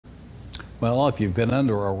Well, if you've been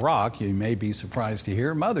under a rock, you may be surprised to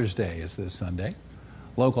hear Mother's Day is this Sunday.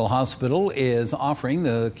 Local hospital is offering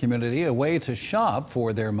the community a way to shop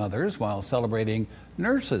for their mothers while celebrating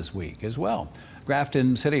Nurses Week as well.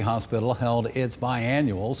 Grafton City Hospital held its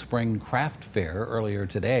biannual spring craft fair earlier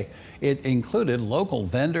today. It included local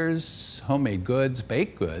vendors, homemade goods,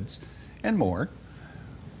 baked goods, and more.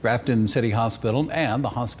 Grafton City Hospital and the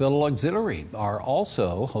Hospital Auxiliary are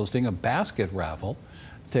also hosting a basket raffle.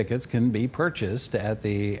 Tickets can be purchased at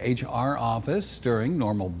the HR office during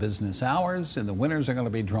normal business hours, and the winners are going to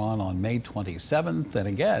be drawn on May 27th and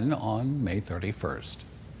again on May 31st.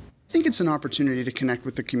 I think it's an opportunity to connect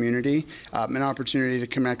with the community, an opportunity to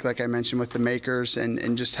connect, like I mentioned, with the makers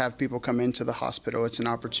and just have people come into the hospital. It's an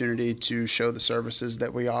opportunity to show the services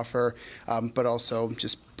that we offer, but also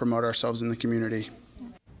just promote ourselves in the community.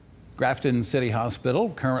 Grafton City Hospital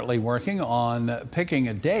currently working on picking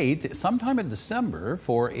a date sometime in December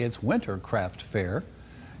for its winter craft fair.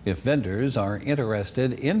 If vendors are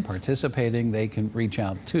interested in participating, they can reach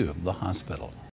out to the hospital.